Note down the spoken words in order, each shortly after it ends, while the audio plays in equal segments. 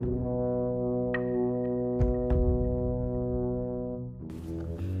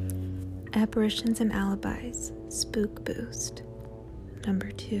Apparitions and Alibis, Spook Boost.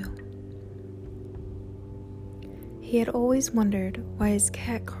 Number 2. He had always wondered why his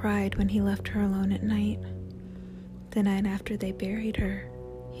cat cried when he left her alone at night. The night after they buried her,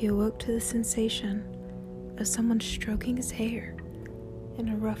 he awoke to the sensation of someone stroking his hair in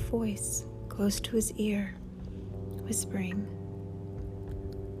a rough voice close to his ear, whispering,